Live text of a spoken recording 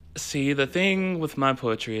See, the thing with my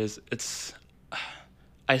poetry is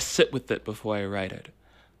I sit with it before I write it.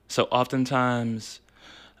 So oftentimes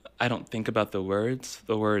I don't think about the words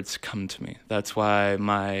come to me. That's why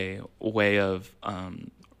my way of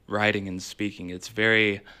writing and speaking, it's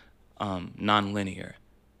very non-linear.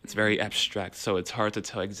 It's very abstract, so it's hard to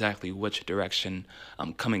tell exactly which direction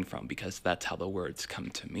I'm coming from because that's how the words come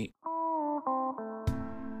to me.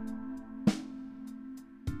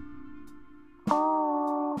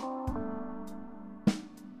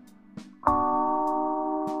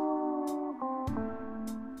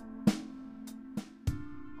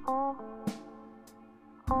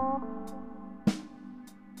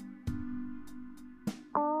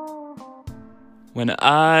 When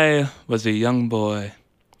I was a young boy,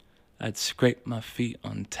 I'd scrape my feet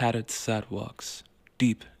on tattered sidewalks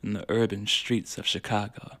deep in the urban streets of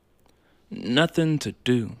Chicago. Nothing to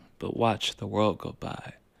do but watch the world go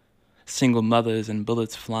by. Single mothers and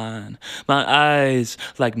bullets flying, my eyes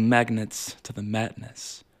like magnets to the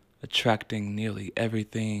madness, attracting nearly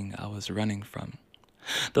everything I was running from.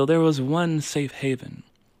 Though there was one safe haven.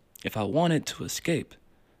 If I wanted to escape,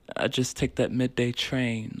 I'd just take that midday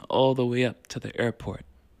train all the way up to the airport.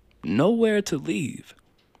 Nowhere to leave.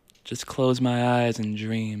 Just close my eyes and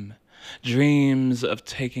dream. Dreams of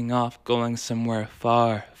taking off, going somewhere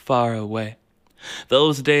far, far away.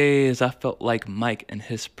 Those days I felt like Mike in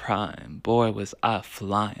his prime. Boy, was I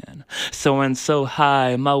flying. Soaring so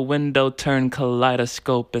high, my window turned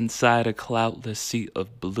kaleidoscope inside a cloudless sea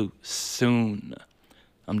of blue. Soon,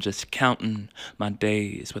 I'm just counting my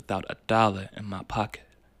days without a dollar in my pocket.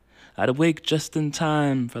 I'd wake just in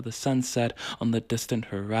time for the sunset on the distant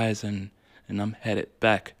horizon, and I'm headed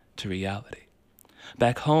back to reality.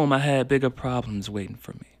 Back home, I had bigger problems waiting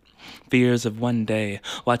for me. Fears of one day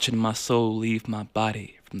watching my soul leave my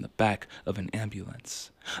body from the back of an ambulance.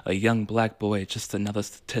 A young black boy, just another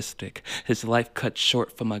statistic. His life cut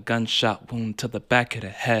short from a gunshot wound to the back of the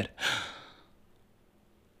head.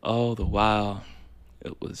 All the while,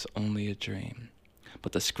 it was only a dream.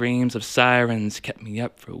 But the screams of sirens kept me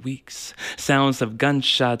up for weeks. Sounds of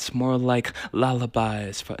gunshots more like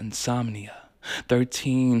lullabies for insomnia.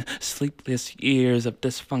 13 sleepless years of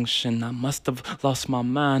dysfunction. I must have lost my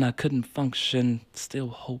mind. I couldn't function. Still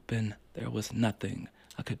hoping there was nothing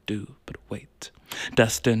I could do but wait.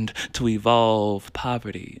 Destined to evolve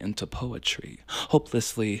poverty into poetry.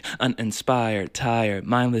 Hopelessly uninspired, tired,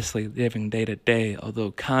 mindlessly living day to day, although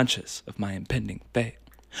conscious of my impending fate.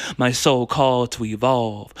 My soul called to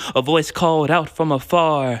evolve. A voice called out from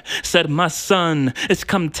afar, said, "My son, it's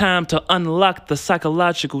come time to unlock the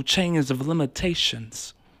psychological chains of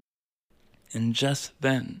limitations." And just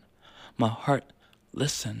then, my heart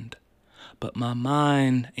listened, but my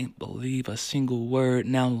mind ain't believe a single word,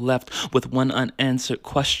 now left with one unanswered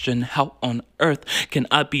question. How on earth can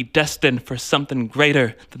I be destined for something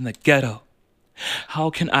greater than the ghetto? How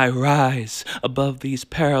can I rise above these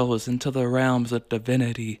perils into the realms of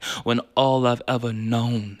divinity when all I've ever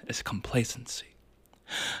known is complacency?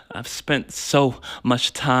 I've spent so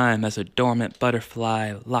much time as a dormant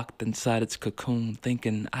butterfly locked inside its cocoon,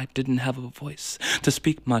 thinking I didn't have a voice to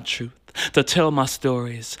speak my truth, to tell my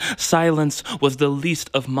stories. Silence was the least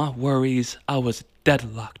of my worries. I was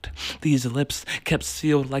deadlocked. These lips kept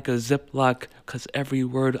sealed like a ziplock, 'cause every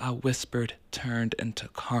word I whispered turned into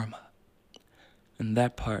karma. And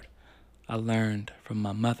that part I learned from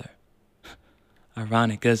my mother.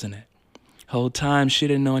 Ironic, isn't it? Whole time she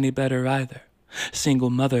didn't know any better either.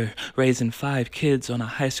 Single mother raising 5 kids on a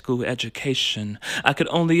high school education. I could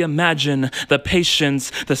only imagine the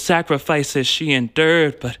patience, the sacrifices she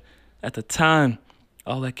endured, but at the time,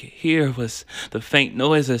 all I could hear was the faint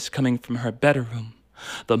noises coming from her bedroom,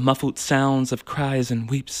 the muffled sounds of cries and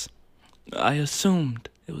weeps. I assumed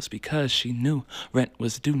it was because she knew rent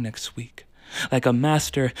was due next week. Like a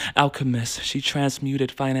master alchemist, she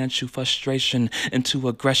transmuted financial frustration into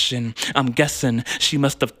aggression. I'm guessing she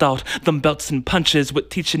must have thought them belts and punches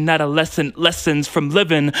would teach an adolescent lessons from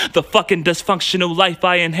living the fucking dysfunctional life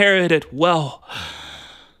I inherited. Well,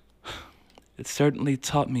 it certainly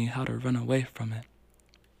taught me how to run away from it.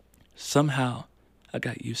 Somehow, I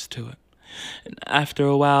got used to it. And after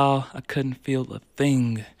a while, I couldn't feel a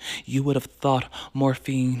thing. You would have thought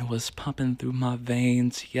morphine was pumping through my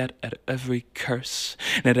veins, yet at every curse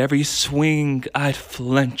and at every swing, I'd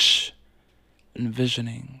flinch,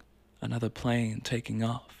 envisioning another plane taking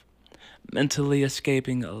off, mentally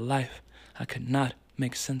escaping a life I could not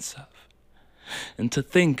make sense of. And to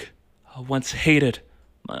think I once hated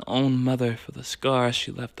my own mother for the scars she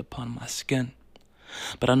left upon my skin.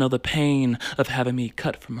 But I know the pain of having me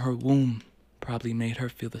cut from her womb probably made her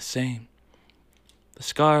feel the same. The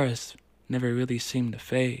scars never really seemed to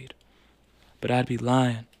fade. But I'd be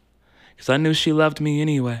lying, 'cause I knew she loved me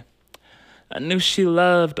anyway. I knew she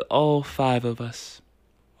loved all five of us.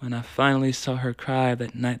 When I finally saw her cry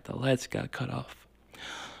that night the lights got cut off,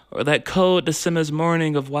 or that cold December's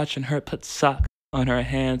morning of watching her put socks on her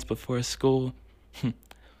hands before school,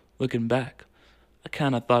 looking back, I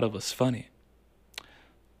kinda thought it was funny.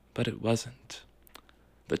 But it wasn't.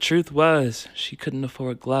 The truth was, she couldn't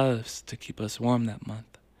afford gloves to keep us warm that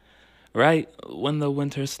month, right when the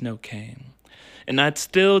winter snow came. And I'd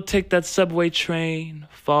still take that subway train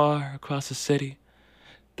far across the city.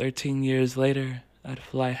 13 years later, I'd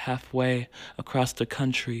fly halfway across the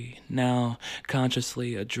country, now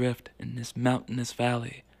consciously adrift in this mountainous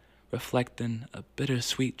valley, reflecting a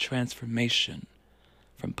bittersweet transformation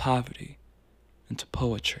from poverty into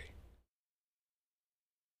poetry.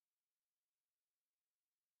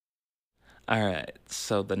 All right,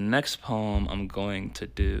 so the next poem I'm going to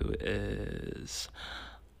do is,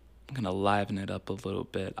 I'm going to liven it up a little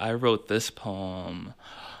bit. I wrote this poem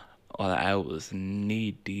while I was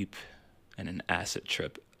knee deep in an acid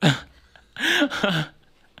trip.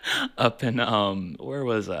 Up in, where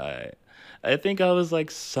was I? I think I was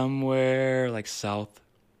like somewhere like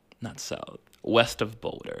not south, west of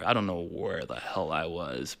Boulder. I don't know where the hell I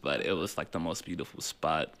was, but it was like the most beautiful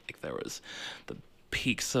spot. Like there was the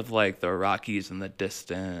peaks of like the Rockies in the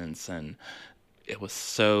distance, and it was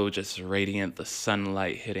so just radiant, the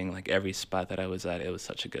sunlight hitting like every spot that I was at. It was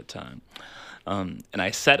such a good time. And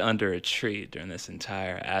I sat under a tree during this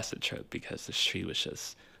entire acid trip because this tree was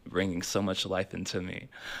just bringing so much life into me.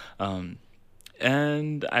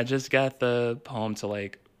 And I just got the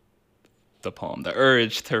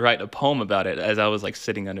urge to write a poem about it as I was like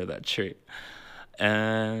sitting under that tree.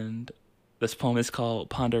 And this poem is called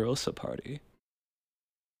Ponderosa Party.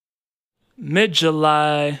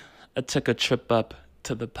 Mid-July, I took a trip up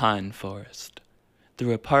to the pine forest,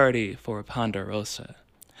 threw a party for Ponderosa.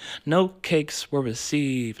 No cakes were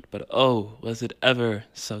received, but oh, was it ever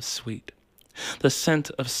so sweet. The scent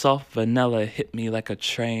of soft vanilla hit me like a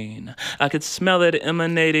train. I could smell it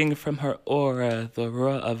emanating from her aura, the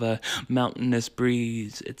roar of a mountainous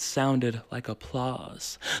breeze. It sounded like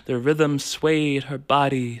applause. The rhythm swayed her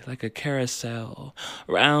body like a carousel.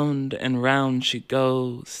 Round and round she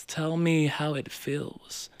goes. Tell me how it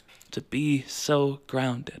feels to be so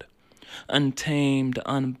grounded, untamed,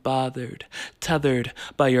 unbothered, tethered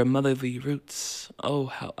by your motherly roots. Oh,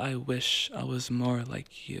 how I wish I was more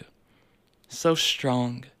like you. So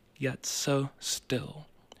strong, yet so still.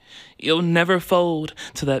 You'll never fold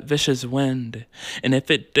to that vicious wind, and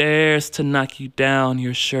if it dares to knock you down,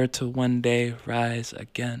 you're sure to one day rise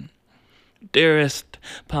again. Dearest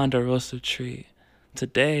Ponderosa tree,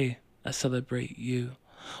 today I celebrate you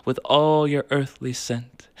with all your earthly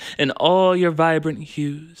scent and all your vibrant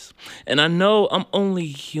hues. And I know I'm only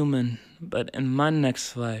human, but in my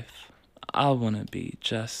next life, I want to be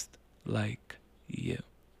just like you.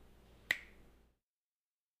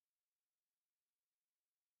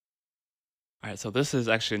 All right, so this is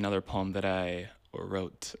actually another poem that I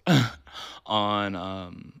wrote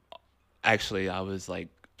on, actually, I was like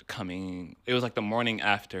it was like the morning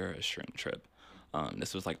after a shroom trip.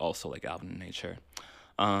 This was like also like out in nature.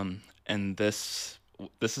 And this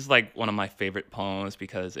is like one of my favorite poems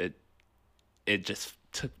because it just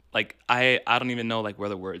took, like, I don't even know like where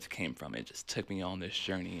the words came from. It just took me on this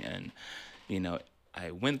journey, and, you know,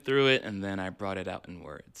 I went through it and then I brought it out in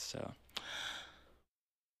words, so.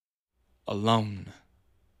 Alone.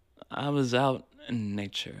 I was out in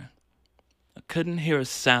nature. I couldn't hear a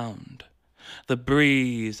sound. The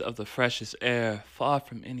breeze of the freshest air, far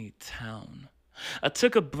from any town. I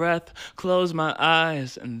took a breath, closed my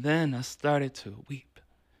eyes, and then I started to weep.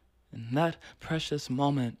 In that precious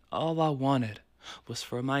moment, all I wanted was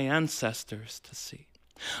for my ancestors to see.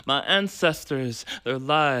 My ancestors, their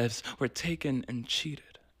lives were taken and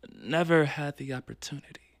cheated. Never had the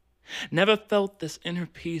opportunity. Never felt this inner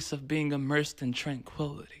peace of being immersed in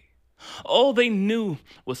tranquility. All they knew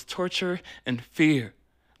was torture and fear,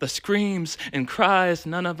 the screams and cries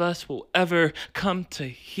none of us will ever come to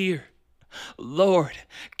hear. Lord,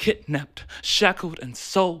 kidnapped, shackled, and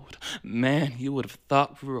sold. Man, you would have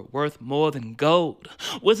thought we were worth more than gold.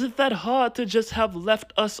 Was it that hard to just have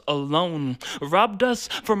left us alone, robbed us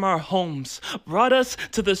from our homes, brought us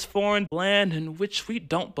to this foreign land in which we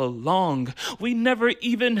don't belong? We never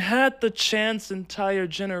even had the chance, entire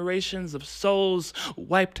generations of souls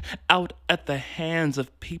wiped out at the hands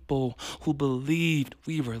of people who believed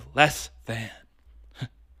we were less than.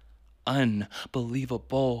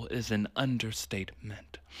 Unbelievable is an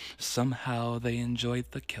understatement. Somehow they enjoyed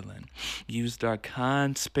the killing, used our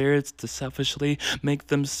kind spirits to selfishly make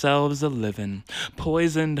themselves a living,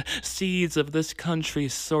 poisoned seeds of this country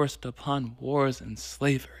sourced upon wars and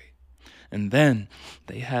slavery. And then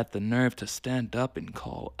they had the nerve to stand up and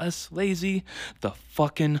call us lazy. The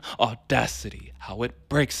fucking audacity. How it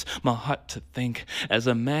breaks my heart to think, as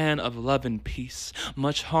a man of love and peace,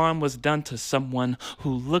 much harm was done to someone who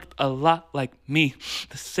looked a lot like me.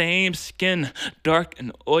 The same skin, dark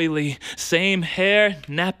and oily, same hair,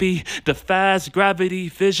 nappy, defies gravity,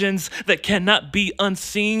 visions that cannot be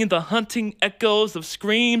unseen, the hunting echoes of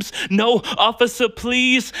screams. No, officer,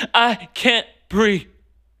 please, I can't breathe.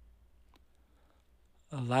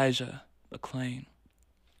 Elijah McClain.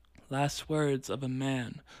 Last words of a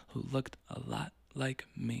man who looked a lot like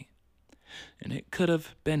me. And it could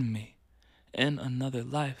have been me in another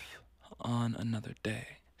life on another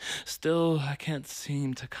day. Still, I can't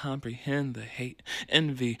seem to comprehend the hate,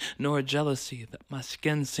 envy, nor jealousy that my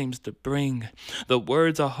skin seems to bring. The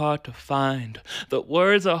words are hard to find. The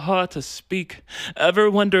words are hard to speak.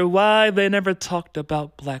 Ever wonder why they never talked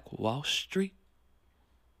about Black Wall Street?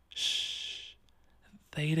 Shh.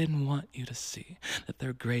 They didn't want you to see that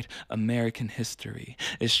their great American history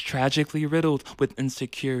is tragically riddled with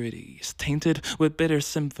insecurities, tainted with bitter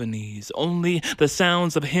symphonies. Only the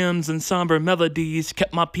sounds of hymns and somber melodies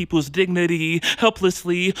kept my people's dignity,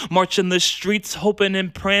 helplessly marching the streets, hoping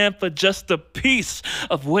and praying for just a piece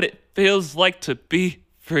of what it feels like to be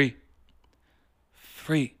free.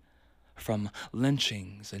 Free from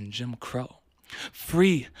lynchings and Jim Crow.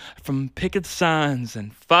 Free from picket signs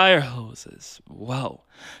and fire hoses. Whoa,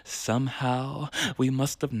 somehow we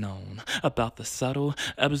must have known about the subtle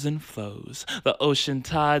ebbs and flows, the ocean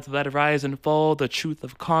tides that rise and fall, the truth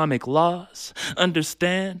of karmic laws.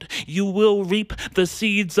 Understand, you will reap the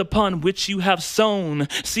seeds upon which you have sown.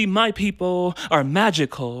 See, my people are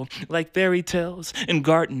magical, like fairy tales and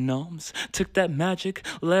garden gnomes. Took that magic,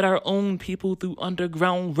 led our own people through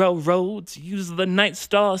underground railroads, used the night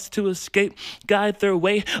stars to escape, guide their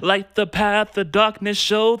way, light the path, the darkness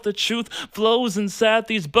showed, the truth flows inside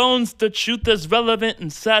these bones, the truth is relevant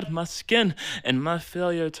inside my skin, and my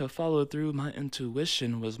failure to follow through my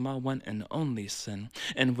intuition was my one and only sin,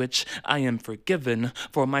 in which I am forgiven,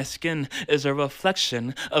 for my skin is a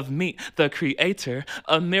reflection of me, the creator,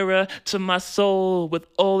 a mirror to my soul with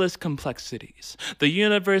all its complexities. The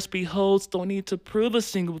universe beholds, don't need to prove a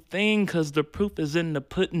single thing, cause the proof is in the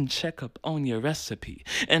pudding, check up on your recipe.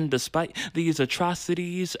 And despite these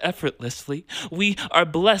atrocities, effortlessly, we are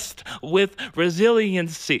blessed with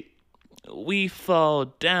resiliency. We fall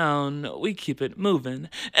down, we keep it moving,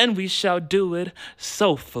 and we shall do it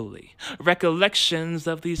soulfully. Recollections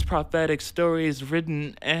of these prophetic stories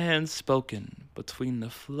written and spoken between the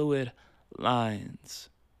fluid lines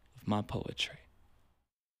of my poetry.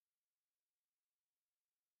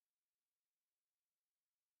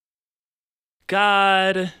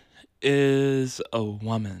 God is a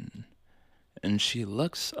woman, and she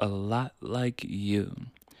looks a lot like you.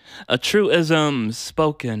 A truism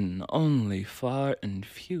spoken only far and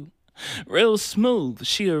few. Real smooth,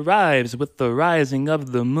 she arrives with the rising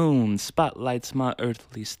of the moon, spotlights my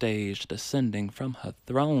earthly stage, descending from her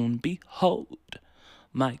throne. Behold,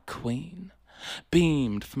 my queen.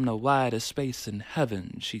 Beamed from the widest space in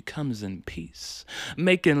heaven, she comes in peace.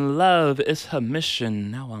 Making love is her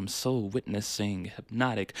mission. Now I'm soul witnessing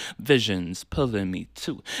hypnotic visions, pulling me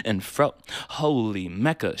to and fro. Holy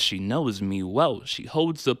Mecca, she knows me well. She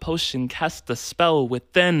holds a potion, casts a spell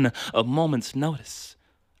within a moment's notice.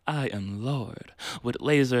 I am Lord. With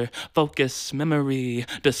laser focus, memory,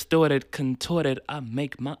 distorted, contorted, I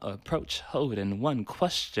make my approach, holding one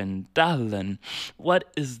question, darling. What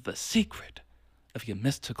is the secret of your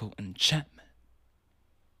mystical enchantment?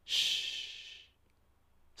 Shh.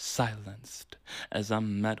 Silenced as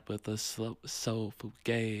I'm met with a slow, soulful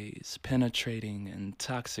gaze, penetrating,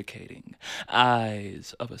 intoxicating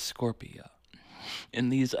eyes of a Scorpio. In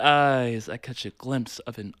these eyes, I catch a glimpse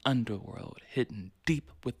of an underworld hidden deep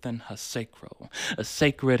within her sacral, a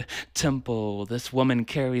sacred temple. This woman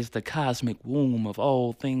carries the cosmic womb of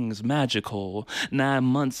all things magical. 9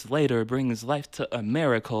 months later brings life to a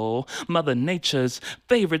miracle, Mother Nature's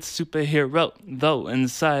favorite superhero. Though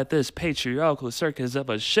inside this patriarchal circus of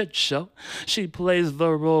a shit show, she plays the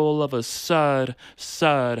role of a sad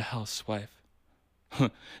housewife.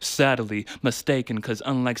 Sadly mistaken, cause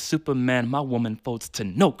unlike Superman, my woman folds to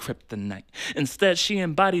no kryptonite. Instead, she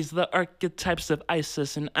embodies the archetypes of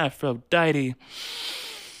Isis and Aphrodite.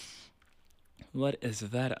 What is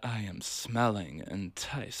that I am smelling,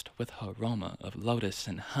 enticed with aroma of lotus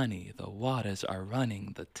and honey? The waters are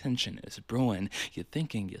running, the tension is brewing. You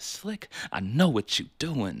thinking you're slick? I know what you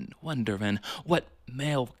doing. Wondering what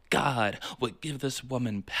male god would give this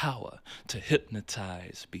woman power to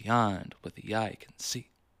hypnotize beyond what the eye can see.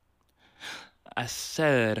 I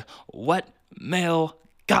said, what male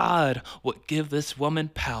God would give this woman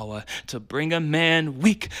power to bring a man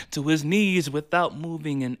weak to his knees without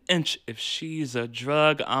moving an inch? If she's a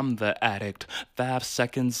drug, I'm the addict. 5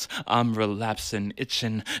 seconds, I'm relapsing,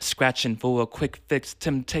 itching, scratching for a quick fix.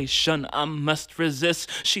 Temptation, I must resist.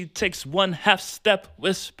 She takes 1/2 step,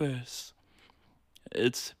 whispers,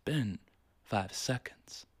 it's been 5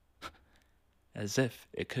 seconds. As if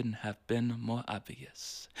it couldn't have been more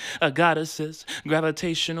obvious. A goddess's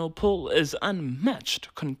gravitational pull is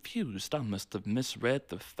unmatched. Confused, I must have misread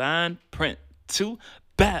the fine print. Too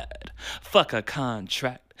bad. Fuck a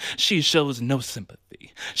contract. She shows no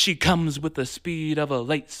sympathy. She comes with the speed of a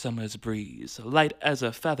late summer's breeze. Light as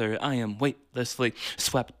a feather, I am weightlessly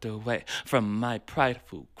swept away from my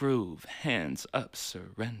prideful groove. Hands up,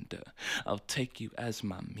 surrender. I'll take you as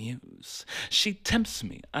my muse. She tempts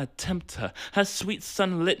me, I tempt her. Her sweet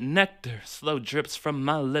sunlit nectar slow drips from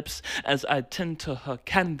my lips as I tend to her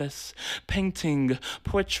canvas, painting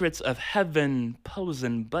portraits of heaven,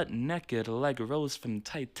 posing butt naked like Rose from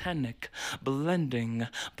Titanic, blending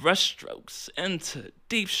brushstrokes into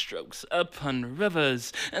deep strokes upon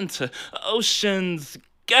rivers, into oceans,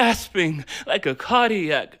 gasping like a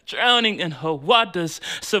cardiac, drowning in her waters,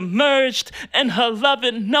 submerged in her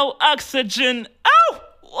loving, no oxygen. Ow!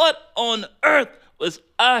 What on earth was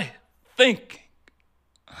I thinking?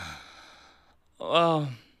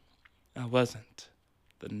 Well, I wasn't.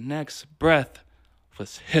 The next breath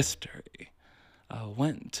was history. I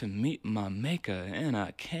went to meet my maker and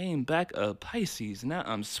I came back a Pisces. Now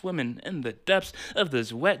I'm swimming in the depths of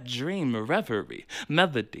this wet dream reverie.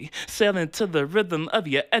 Melody, sailing to the rhythm of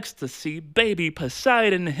your ecstasy. Baby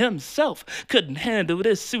Poseidon himself couldn't handle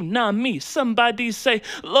this tsunami. Somebody say,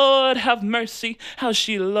 Lord have mercy, how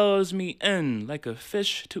she lures me in like a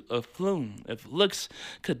fish to a flume. If looks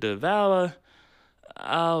could devour,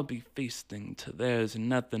 I'll be feasting till there's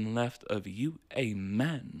nothing left of you,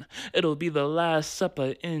 amen. It'll be the last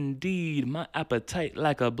supper indeed, my appetite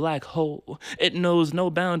like a black hole. It knows no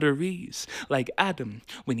boundaries, like Adam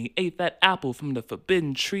when he ate that apple from the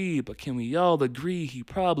forbidden tree. But can we all agree he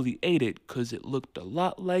probably ate it 'cause it looked a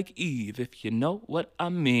lot like Eve, if you know what I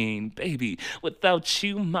mean. Baby, without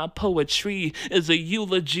you, my poetry is a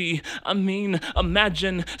eulogy. I mean,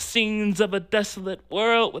 imagine scenes of a desolate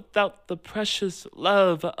world without the precious love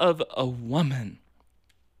of a woman.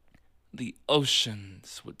 The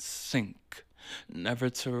oceans would sink, never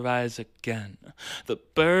to rise again. The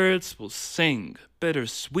birds will sing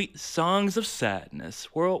bittersweet songs of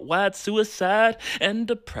sadness, worldwide suicide and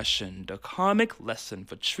depression. The karmic lesson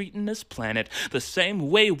for treating this planet the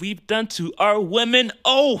same way we've done to our women.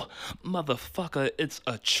 Oh, motherfucker, it's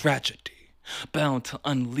a tragedy, bound to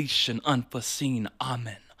unleash an unforeseen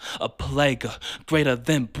amen. A plague greater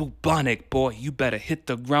than bubonic. Boy, you better hit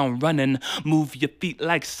the ground running. Move your feet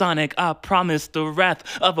like Sonic. I promise the wrath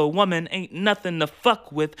of a woman ain't nothing to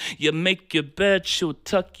fuck with. You make your bed, she'll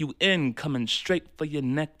tuck you in, coming straight for your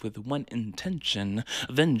neck with one intention: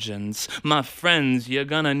 vengeance. My friends, you're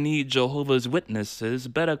gonna need Jehovah's Witnesses.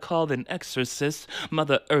 Better call an exorcist.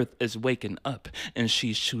 Mother Earth is waking up, and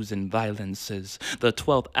she's choosing violences. The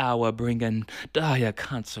 12th hour bringing dire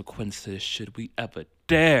consequences should we ever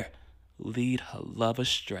dare lead her love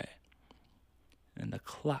astray. And the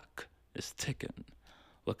clock is ticking.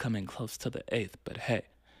 We're coming close to the 8th, but hey,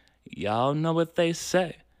 y'all know what they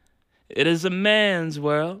say. It is a man's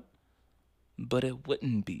world, but it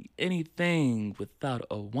wouldn't be anything without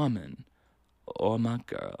a woman or my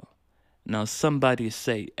girl. Now somebody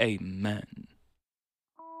say amen.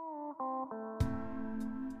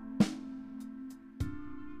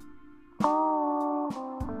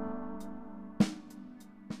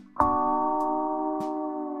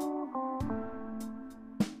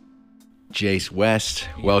 Jase West,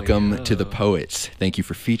 welcome to the Poets. Thank you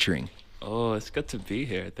for featuring. Oh, it's good to be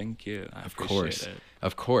here. Thank you. I appreciate it.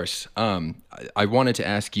 Of course. I wanted to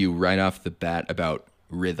ask you right off the bat about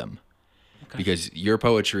rhythm. Okay. Because your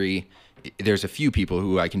poetry, there's a few people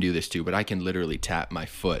who I can do this to, but I can literally tap my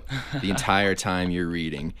foot the entire time you're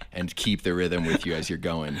reading and keep the rhythm with you as you're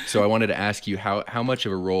going. So I wanted to ask you, how much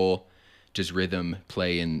of a role does rhythm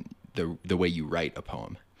play in the way you write a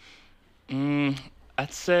poem?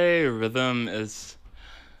 I'd say rhythm is,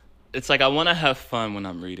 it's like I want to have fun when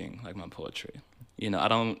I'm reading like my poetry. I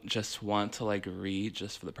don't just want to like read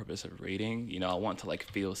just for the purpose of reading. I want to like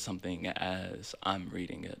feel something as I'm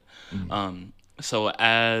reading it. So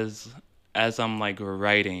as I'm like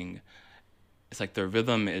writing, it's like the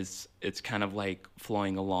rhythm it's kind of like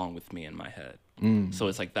flowing along with me in my head. So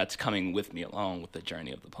it's like that's coming with me along with the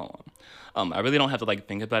journey of the poem. I really don't have to like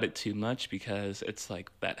think about it too much because it's like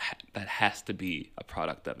that has to be a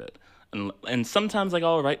product of it. And sometimes like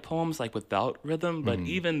I'll write poems like without rhythm, but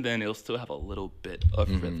even then it'll still have a little bit of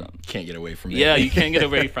rhythm. Can't get away from it. Yeah, you can't get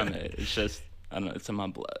away from it. It's just I don't know. It's in my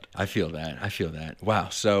blood. I feel that. Wow.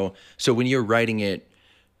 So when you're writing it,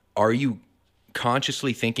 are you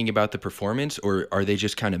consciously thinking about the performance, or are they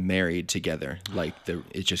just kind of married together? Like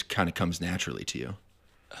it just kind of comes naturally to you?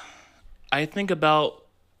 I think about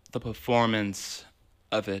the performance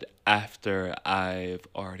of it after I've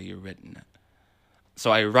already written it. So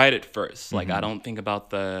I write it first. Like I don't think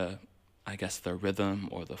about I guess the rhythm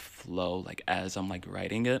or the flow like as I'm like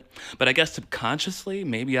writing it. But I guess subconsciously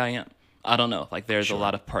maybe I am. I don't know. Like there's a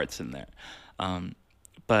lot of parts in there.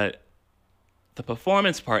 But the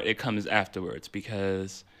performance part, it comes afterwards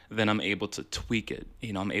because then I'm able to tweak it.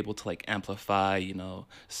 I'm able to like amplify,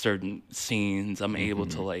 certain scenes. I'm able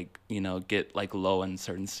to like, get like low in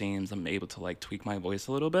certain scenes. I'm able to like tweak my voice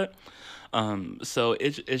a little bit. So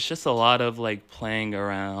it's just a lot of like playing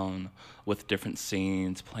around with different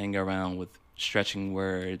scenes, playing around with stretching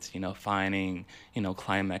words, finding,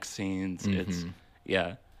 climax scenes.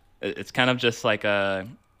 It's kind of just like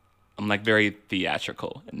I'm like very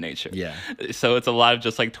theatrical in nature. Yeah. So it's a lot of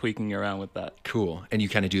just like tweaking around with that. Cool. And you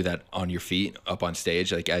kind of do that on your feet up on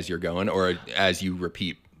stage, like as you're going, or as you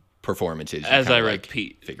repeat performances? As I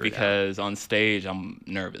repeat, because on stage I'm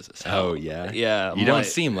nervous as hell. Oh yeah. Yeah. You don't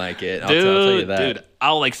seem like it. I'll Dude, tell you that. Dude,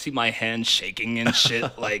 I'll like see my hand shaking and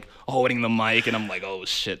shit, like holding the mic, and I'm like, oh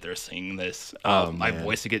shit, they're singing this. My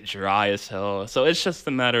voice to get dry as hell. So it's just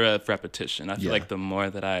a matter of repetition. I feel like the more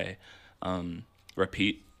that I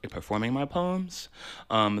repeat performing my poems,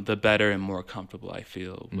 the better and more comfortable I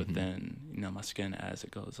feel within my skin as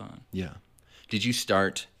it goes on. Yeah. Did you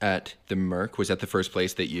start at the Merc? Was that the first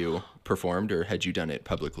place that you performed, or had you done it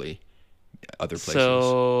publicly other places?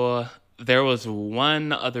 So there was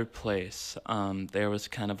one other place. There was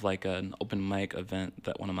kind of like an open mic event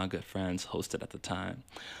that one of my good friends hosted at the time.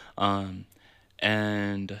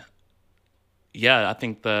 And yeah, I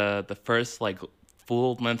think the first like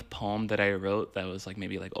full length poem that I wrote that was like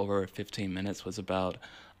maybe like over 15 minutes was about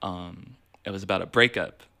it was about a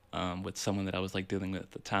breakup with someone that I was like dealing with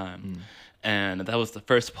at the time. And that was the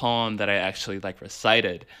first poem that I actually like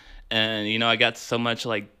recited. And I got so much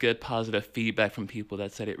like good positive feedback from people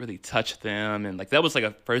that said it really touched them, and like that was like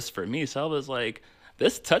a first for me. So I was like,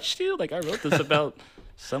 this touched you? Like I wrote this about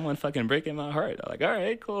someone fucking breaking my heart. I'm like, all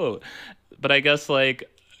right, cool. But I guess like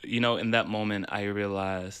in that moment I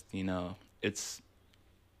realized it's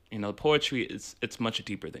poetry it's much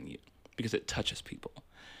deeper than you because it touches people.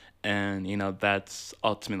 And that's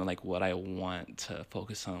ultimately like what I want to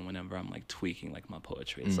focus on whenever I'm like tweaking like my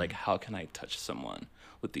poetry. It's like, how can I touch someone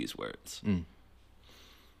with these words?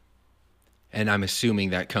 And I'm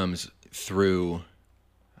assuming that comes through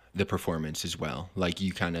the performance as well. Like do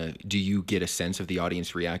you get a sense of the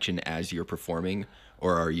audience reaction as you're performing,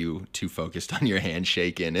 or are you too focused on your hand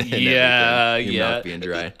shaking and everything, your mouth being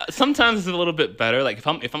dry? Sometimes it's a little bit better. Like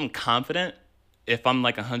if I'm confident, if I'm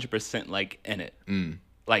like 100% like in it.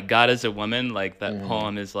 Like God is a Woman, like that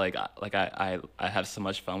poem is like I have so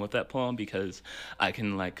much fun with that poem because I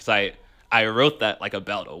can like, cause I wrote that like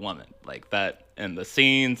about a woman, like that, and the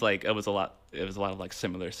scenes, like it was a lot of like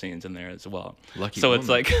similar scenes in there as well. Lucky so woman. It's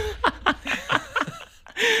like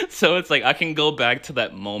so it's like I can go back to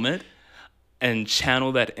that moment and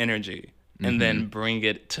channel that energy and then bring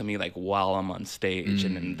it to me like while I'm on stage.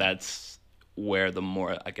 And then that's where the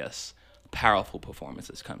more, I guess, powerful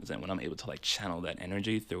performances comes in, when I'm able to like channel that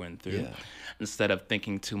energy through and through, instead of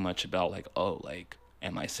thinking too much about like, oh, like,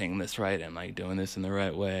 am I saying this right? Am I doing this in the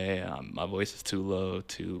right way? My voice is too low,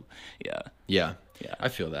 yeah. I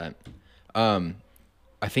feel that.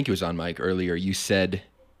 I think it was on mic earlier. You said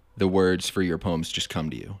the words for your poems just come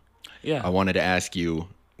to you. Yeah. I wanted to ask you,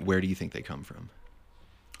 where do you think they come from?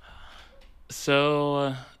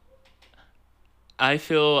 So I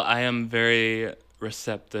feel I am very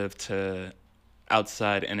receptive to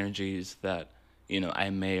outside energies that I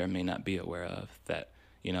may or may not be aware of, that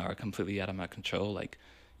are completely out of my control, like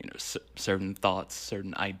certain thoughts,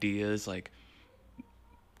 certain ideas, like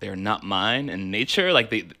they're not mine in nature, like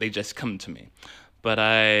they just come to me. But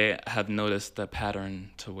I have noticed the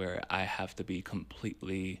pattern to where I have to be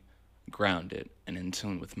completely grounded and in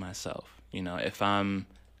tune with myself. If I'm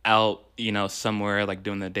out, somewhere like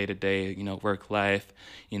doing the day to day, work life,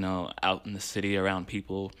 out in the city around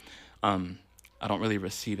people, I don't really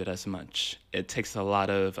receive it as much. It takes a lot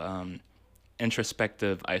of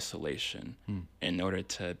introspective isolation in order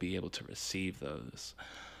to be able to receive those.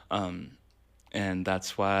 And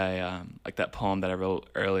that's why, like that poem that I wrote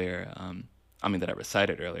earlier, that I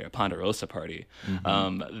recited earlier, Ponderosa Party,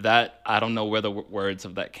 that I don't know where the words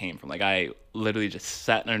of that came from. Like I literally just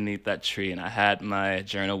sat underneath that tree and I had my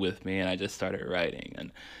journal with me and I just started writing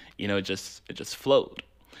and, it just flowed.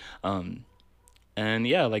 And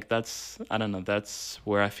yeah, like I don't know, that's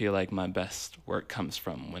where I feel like my best work comes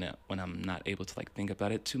from when I'm not able to like think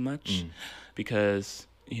about it too much, because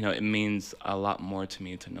it means a lot more to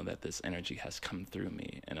me to know that this energy has come through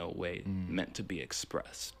me in a way meant to be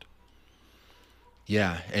expressed.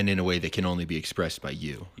 Yeah, and in a way that can only be expressed by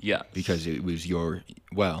you. Yes. Because it was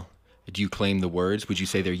do you claim the words? Would you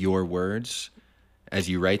say they're your words as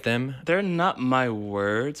you write them? They're not my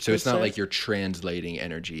words. So it's not like you're translating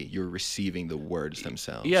energy. You're receiving the words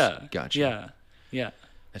themselves. Yeah. Gotcha. Yeah. Yeah.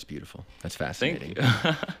 That's beautiful. That's fascinating.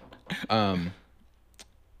 Thank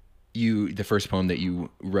you. The first poem that you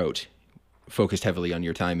wrote focused heavily on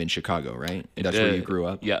your time in Chicago, right? That's where you grew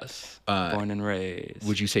up? Yes. Born and raised.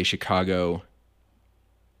 Would you say Chicago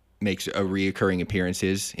makes a reoccurring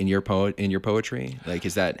appearances in your poetry? Like,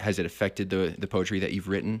 has it affected the poetry that you've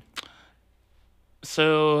written?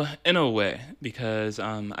 So in a way, because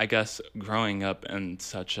I guess growing up in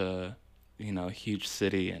such a huge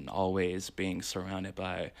city and always being surrounded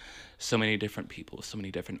by so many different people, so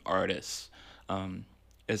many different artists,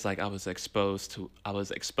 it's like I was exposed to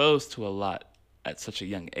a lot at such a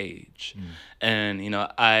young age, and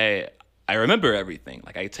I remember everything.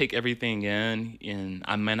 Like I take everything in, and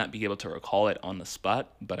I might not be able to recall it on the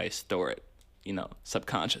spot, but I store it,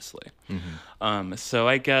 subconsciously. So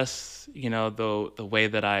I guess the way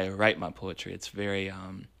that I write my poetry, it's very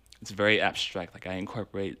abstract. Like I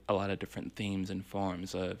incorporate a lot of different themes and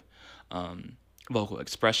forms of vocal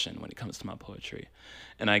expression when it comes to my poetry,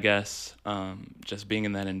 and I guess just being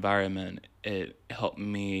in that environment, it helped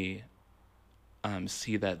me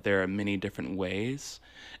see that there are many different ways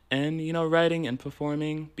and writing and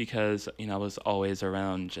performing, because I was always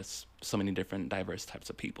around just so many different diverse types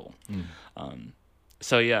of people.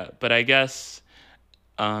 So yeah, but I guess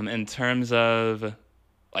in terms of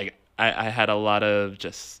like I had a lot of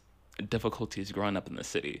just difficulties growing up in the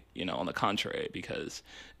city, on the contrary, because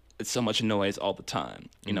it's so much noise all the time.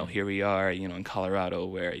 Here we are, in Colorado,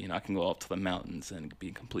 where, I can go up to the mountains and be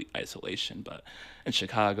in complete isolation. But in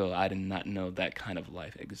Chicago, I did not know that kind of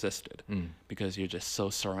life existed, because you're just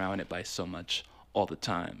so surrounded by so much all the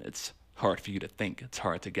time. It's hard for you to think. It's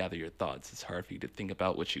hard to gather your thoughts. It's hard for you to think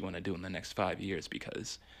about what you want to do in the next 5 years,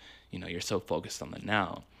 because, you're so focused on the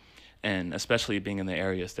now. And especially being in the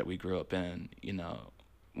areas that we grew up in,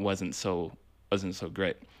 wasn't so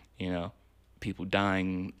great, people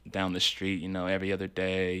dying down the street, every other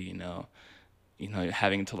day,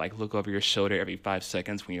 having to like look over your shoulder every 5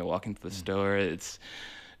 seconds when you're walking to the store.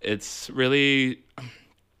 It's really,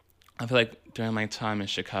 I feel like during my time in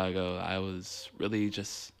Chicago, I was really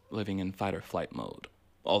just living in fight or flight mode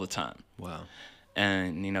all the time. Wow.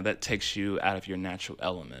 And, that takes you out of your natural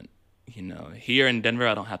element. Here in Denver,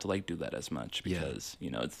 I don't have to like do that as much because,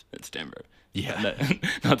 it's Denver. Yeah.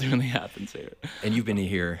 Nothing really happens here. And you've been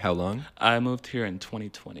here how long? I moved here in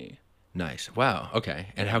 2020. Nice. Wow. Okay.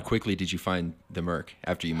 And how quickly did you find the Merc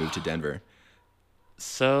after you moved to Denver?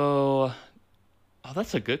 So,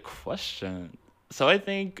 that's a good question. So I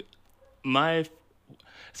think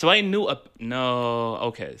so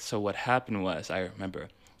what happened was, I remember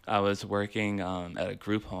I was working at a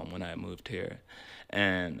group home when I moved here,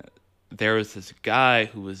 and there was this guy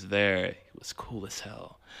who was there. He was cool as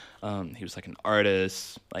hell. He was like an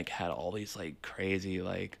artist, like had all these like crazy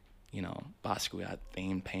like, Basquiat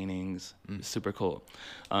themed paintings. It was super cool.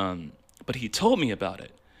 But he told me about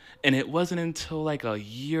it. And it wasn't until like a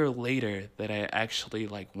year later that I actually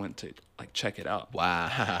like went to like check it out.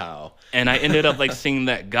 Wow. And I ended up like seeing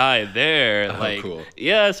that guy there. Like, cool.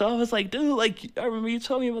 Yeah, so I was like, dude, like I remember you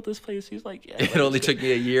told me about this place. He's like, yeah. It only took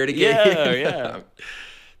me a year to get here. Yeah.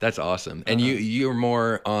 That's awesome. And you're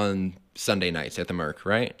more on Sunday nights at the Merc,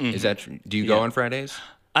 right? Mm-hmm. Is that do you go on Fridays?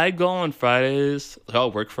 I go on Fridays. I'll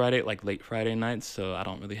work Friday, like late Friday nights, so I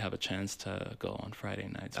don't really have a chance to go on Friday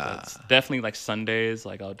nights. But it's definitely like Sundays,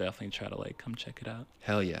 like I'll definitely try to like come check it out.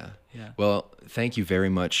 Hell yeah. Yeah. Well, thank you very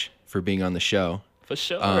much for being on the show. For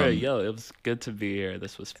sure. Yo, it was good to be here.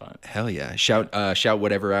 This was fun. Hell yeah. Shout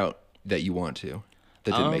whatever out that you want to.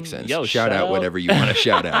 That didn't make sense. Yo, shout out whatever you want to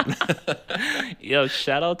shout out. Yo,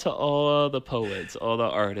 shout out to all the poets, all the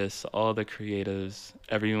artists, all the creatives,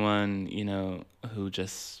 everyone, who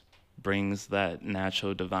just brings that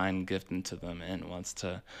natural divine gift into them and wants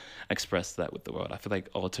to express that with the world. I feel like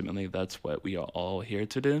ultimately that's what we are all here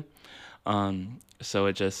to do. So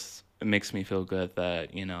it makes me feel good that,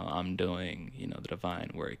 I'm doing, the divine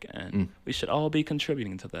work, and we should all be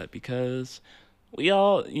contributing to that, because we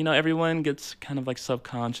all, everyone gets kind of like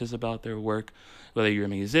subconscious about their work, whether you're a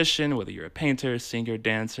musician, whether you're a painter, singer,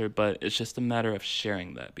 dancer, but it's just a matter of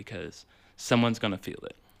sharing that, because someone's going to feel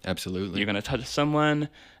it. Absolutely. You're going to touch someone,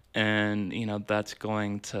 and, that's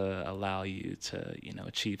going to allow you to,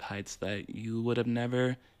 achieve heights that you would have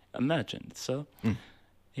never imagined. So,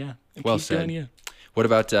 yeah. Well keep said. doing you. What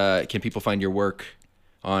about, can people find your work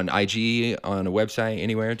on IG, on a website,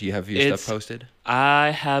 anywhere? Do you have your stuff posted?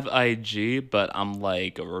 I have IG, but I'm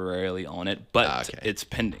like rarely on it. But okay. It's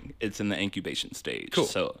pending. It's in the incubation stage. Cool.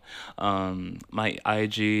 So, my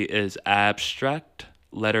IG is abstract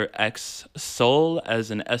letter X soul,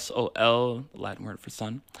 as in SOL, Latin word for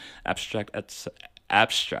sun. Abstract X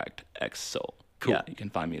soul. Cool. Yeah, you can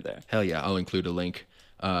find me there. Hell yeah! I'll include a link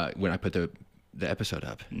when I put the episode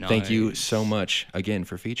up. Nice. Thank you so much again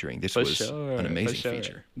for featuring. This was an amazing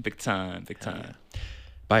feature. Big time.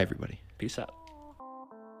 Bye, everybody. Peace out.